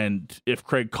 And if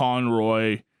Craig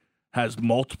Conroy has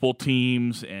multiple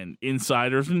teams and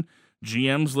insiders, and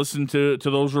GMs listen to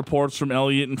those reports from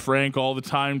Elliott and Frank all the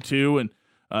time too, and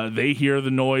they hear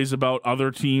the noise about other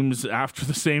teams after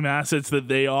the same assets that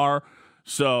they are.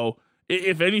 So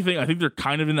if anything, I think they're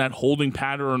kind of in that holding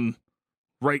pattern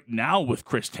right now with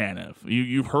Chris Tanev.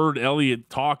 You've heard Elliott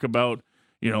talk about,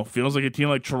 feels like a team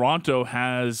like Toronto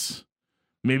has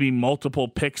maybe multiple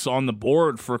picks on the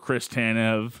board for Chris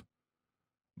Tanev,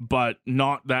 but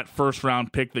not that first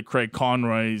round pick that Craig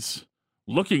Conroy's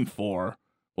looking for.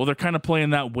 Well, they're kind of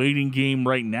playing that waiting game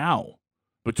right now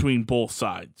between both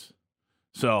sides.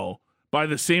 So by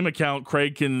the same account,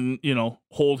 Craig can,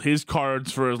 hold his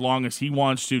cards for as long as he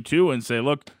wants to too, and say,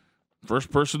 look,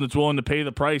 first person that's willing to pay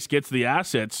the price gets the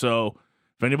asset. So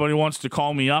if anybody wants to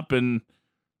call me up and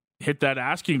hit that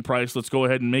asking price, let's go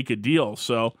ahead and make a deal.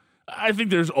 So I think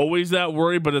there's always that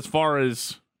worry, but as far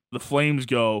as the Flames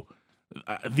go,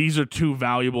 these are too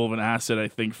valuable of an asset, I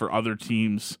think, for other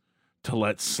teams to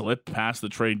let slip past the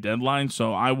trade deadline.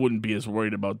 So I wouldn't be as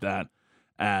worried about that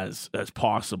as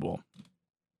possible.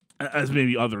 As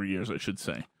maybe other years, I should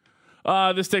say.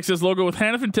 This text says, Logo, with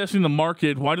Hanifin testing the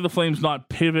market, why do the Flames not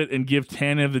pivot and give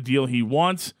Tanev the deal he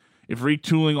wants? If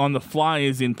retooling on the fly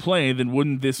is in play, then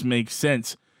wouldn't this make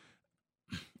sense?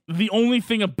 The only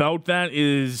thing about that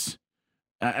is,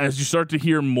 as you start to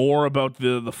hear more about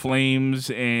the Flames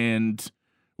and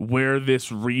where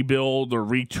this rebuild or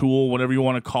retool, whatever you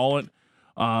want to call it,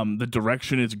 the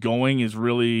direction it's going is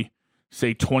really,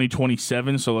 say,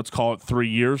 2027. So let's call it 3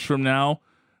 years from now.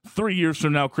 3 years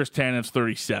from now, Chris Tanev's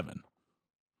 37.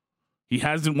 He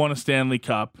hasn't won a Stanley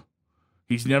Cup.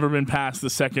 He's never been past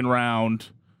the second round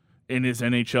in his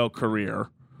NHL career.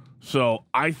 So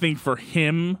I think for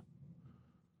him,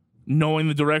 knowing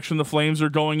the direction the Flames are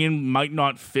going in might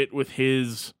not fit with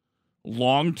his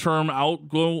long-term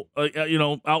outlook.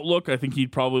 I think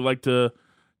he'd probably like to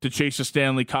chase a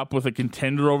Stanley Cup with a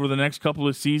contender over the next couple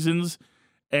of seasons.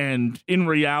 And in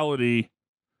reality,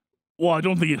 well, I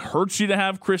don't think it hurts you to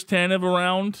have Chris Tanev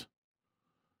around.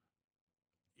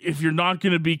 If you're not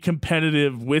going to be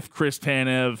competitive with Chris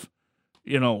Tanev,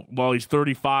 while he's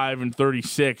 35 and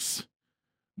 36,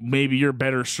 maybe you're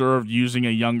better served using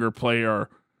a younger player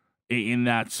in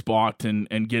that spot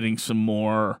and getting some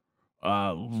more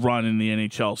run in the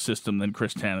NHL system than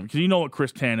Chris Tanev. Because you know what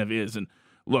Chris Tanev is. And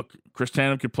look, Chris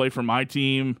Tanev could play for my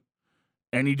team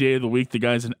any day of the week. The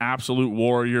guy's an absolute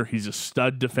warrior. He's a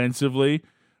stud defensively,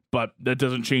 but that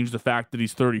doesn't change the fact that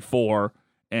he's 34.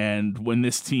 And when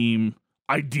this team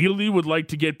ideally would like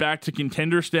to get back to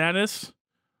contender status,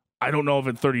 I don't know if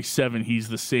at 37 he's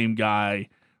the same guy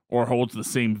or holds the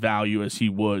same value as he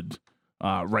would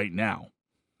right now.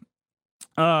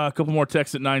 A couple more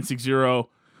texts at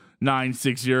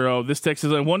 960-960. This text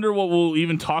says, I wonder what we'll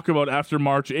even talk about after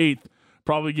March 8th.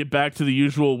 Probably get back to the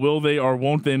usual will they or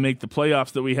won't they make the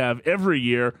playoffs that we have every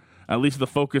year. At least the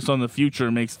focus on the future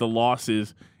makes the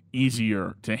losses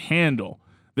easier to handle.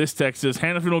 This text says,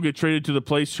 Hanifin will get traded to the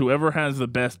place whoever has the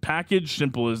best package.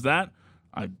 Simple as that.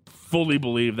 I fully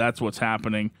believe that's what's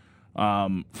happening for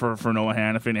Noah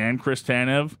Hanifin and Chris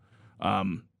Tanev.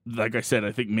 Like I said,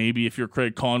 I think maybe if you're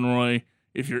Craig Conroy,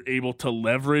 if you're able to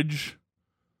leverage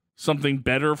something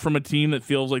better from a team that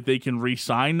feels like they can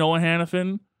re-sign Noah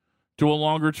Hanifin to a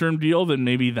longer-term deal, then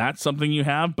maybe that's something you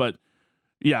have. But,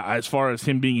 yeah, as far as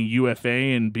him being a UFA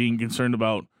and being concerned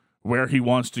about where he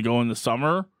wants to go in the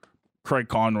summer, Craig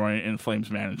Conroy and Flames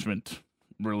management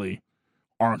really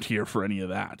aren't here for any of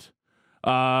that.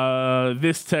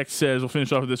 This text says, we'll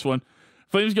finish off with this one.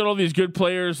 Flames got all these good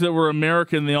players that were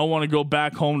American. They all want to go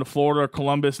back home to Florida,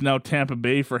 Columbus, now Tampa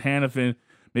Bay for Hanifin.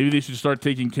 Maybe they should start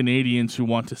taking Canadians who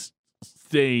want to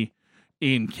stay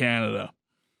in Canada.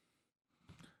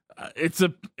 It's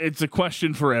a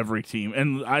question for every team,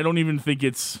 and I don't even think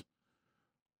it's.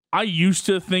 I used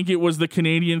to think it was the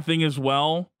Canadian thing as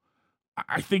well.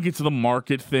 I think it's the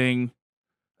market thing.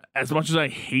 As much as I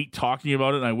hate talking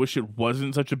about it, and I wish it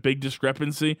wasn't such a big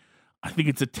discrepancy, I think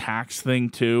it's a tax thing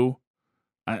too.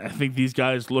 I think these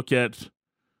guys look at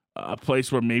a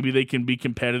place where maybe they can be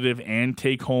competitive and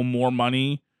take home more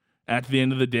money at the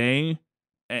end of the day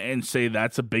and say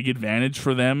that's a big advantage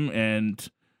for them. And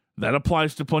that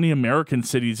applies to plenty of American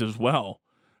cities as well.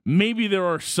 Maybe there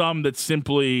are some that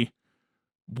simply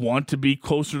want to be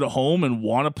closer to home and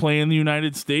want to play in the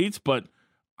United States, but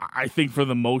I think for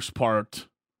the most part,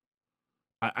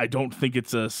 I don't think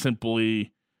it's a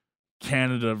simply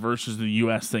Canada versus the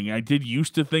U.S. thing. I did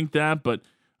used to think that, but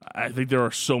I think there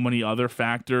are so many other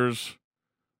factors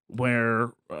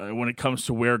where when it comes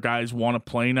to where guys want to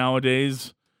play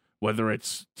nowadays, whether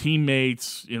it's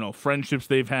teammates, friendships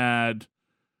they've had,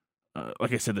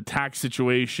 like I said, the tax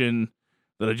situation,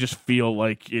 that I just feel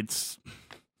like it's,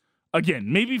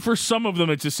 again, maybe for some of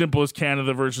them it's as simple as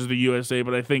Canada versus the USA,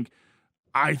 but I think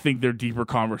there are deeper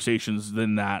conversations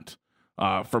than that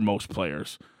for most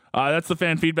players. That's the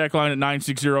fan feedback line at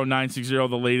 960-960,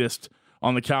 the latest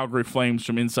on the Calgary Flames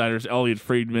from insiders Elliot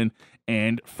Friedman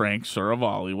and Frank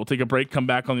Saravalli. We'll take a break, come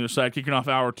back on the other side, kicking off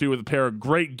hour 2 with a pair of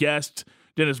great guests.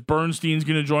 Dennis Bernstein's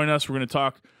going to join us. We're going to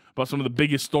talk about some of the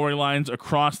biggest storylines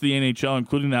across the NHL,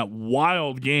 including that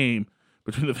wild game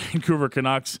between the Vancouver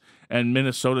Canucks and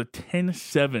Minnesota.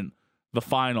 10-7, the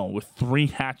final, with 3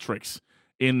 hat tricks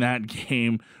in that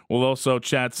game. We'll also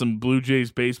chat some Blue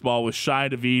Jays baseball with Shai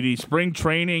Davidi. Spring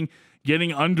training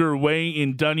getting underway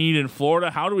in Dunedin,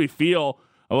 Florida. How do we feel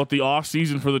about the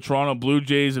offseason for the Toronto Blue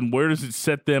Jays, and where does it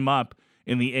set them up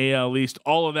in the AL East?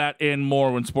 All of that and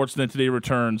more when Sportsnet Today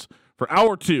returns for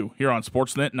hour 2 here on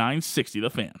Sportsnet 960 The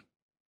Fan.